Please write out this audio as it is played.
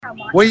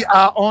We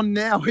are on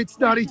now. It's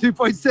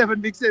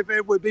 92.7 Mix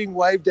FM. We're being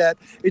waved at.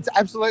 It's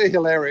absolutely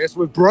hilarious.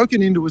 We've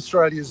broken into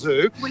Australia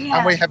Zoo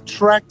and we have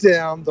tracked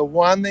down the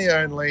one, the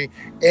only,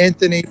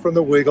 Anthony from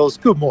the Wiggles.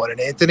 Good morning,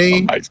 Anthony.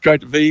 Oh, mate, it's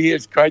great to be here.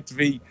 It's great to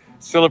be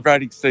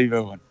celebrating Steve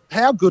Irwin.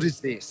 How good is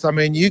this? I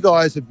mean, you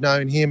guys have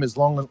known him as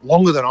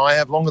longer than I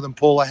have, longer than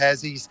Paula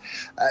has.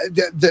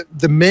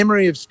 The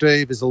memory of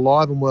Steve is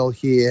alive and well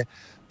here.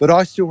 But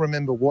I still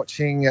remember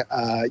watching,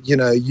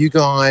 you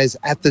guys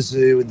at the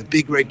zoo in the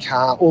big red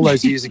car all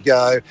those years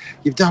ago.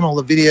 You've done all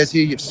the videos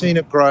here. You've seen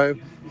it grow.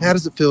 How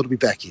does it feel to be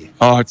back here?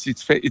 Oh,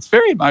 it's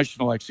very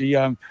emotional, actually.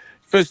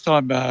 First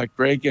time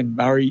Greg and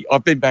Murray,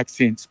 I've been back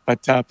since,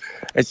 but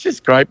it's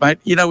just great, mate.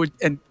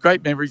 And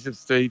great memories of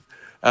Steve.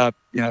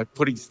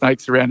 Putting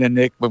snakes around our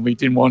neck when we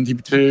didn't want him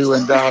to.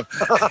 And,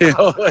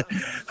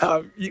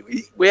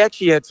 we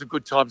actually had some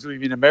good times with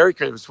him in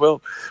America as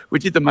well. We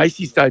did the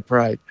Macy's Day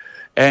Parade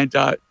and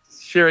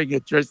sharing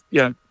a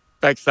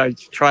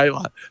backstage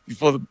trailer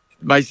before the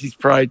Macy's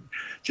Parade,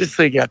 just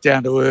seeing how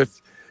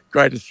down-to-earth,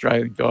 great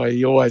Australian guy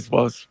he always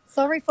was.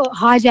 Sorry for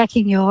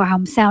hijacking your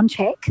sound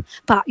check,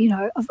 but,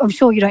 I'm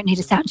sure you don't need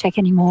a sound check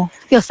anymore.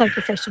 You're so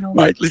professional.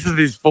 Mate, listen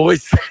to his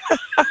voice.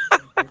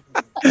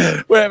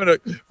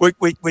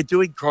 We're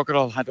doing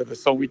Crocodile Hunter, the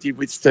song we did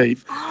with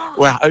Steve.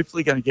 We're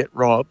hopefully going to get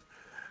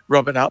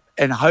Robin up,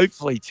 and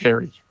hopefully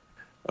Terry.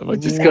 We're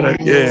just going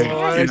to,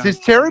 Is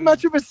Terry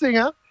much of a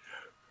singer?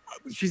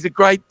 She's a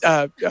great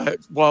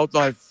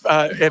wildlife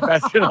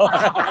ambassador.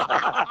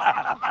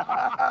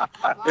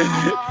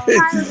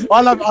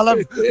 I love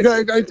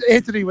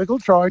Anthony Wiggle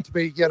trying to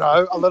be,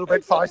 a little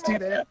bit feisty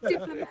there.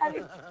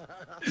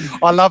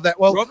 I love that.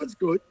 Well, Robin's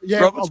good.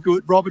 Yeah, Robin's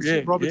good. Robin's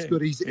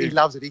good. He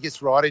loves it. He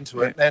gets right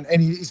into it,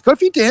 and he's got a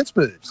few dance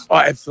moves. Oh,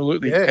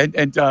 absolutely. Yeah.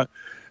 And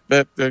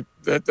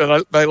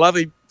they love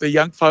him. The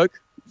young folk.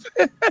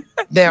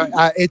 Now,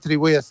 Anthony,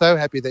 we are so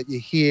happy that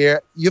you're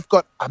here. You've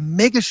got a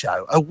mega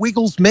show, a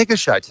Wiggles mega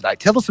show today.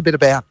 Tell us a bit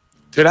about it.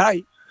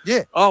 Today?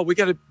 Yeah. Oh, we're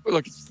going to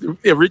look. It's the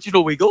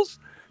original Wiggles,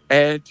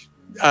 and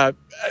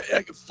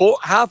for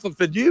half of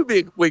the new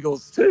big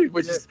Wiggles too,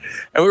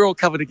 and we're all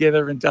coming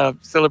together and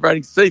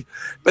celebrating Steve.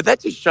 But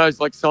that just shows,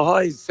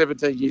 Sahai is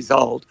 17 years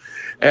old,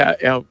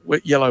 our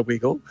yellow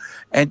Wiggle,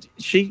 and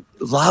she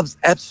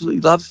absolutely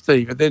loves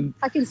Steve. And then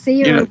I can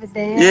see her over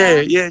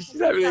there. Yeah,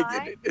 she's over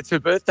there. It's her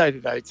birthday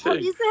today too. Oh,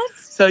 is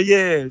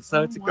it?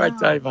 So it's a great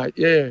day, mate.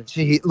 Yeah.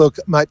 Gee, look,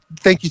 mate,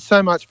 thank you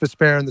so much for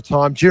sparing the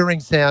time during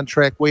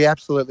Soundtrack. We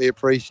absolutely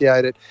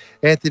appreciate it.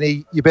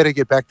 Anthony, you better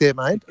get back there,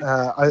 mate.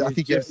 I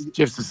think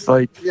Jeff's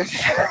asleep.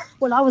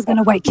 Well, I was going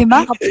to wake him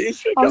up. Yeah,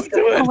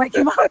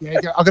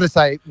 I'm going to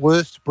say,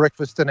 worst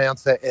breakfast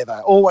announcer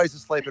ever. Always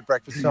asleep at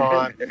breakfast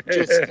time.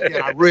 Just,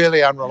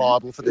 really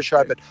unreliable for the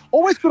show, but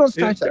always good on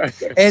stage.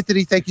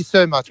 Anthony, thank you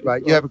so much,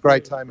 mate. You have a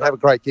great time. Have a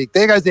great gig.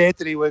 There goes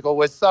Anthony Wiggle.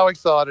 We're so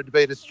excited to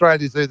be at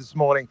Australia Zoo this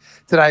morning.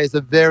 Today is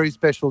a very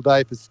special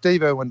day for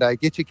Steve Irwin Day.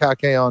 Get your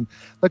khaki on.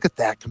 Look at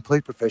that.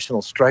 Complete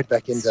professional. Straight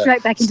back into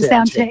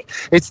sound check.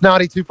 It's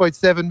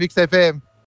 92.7 Mix FM.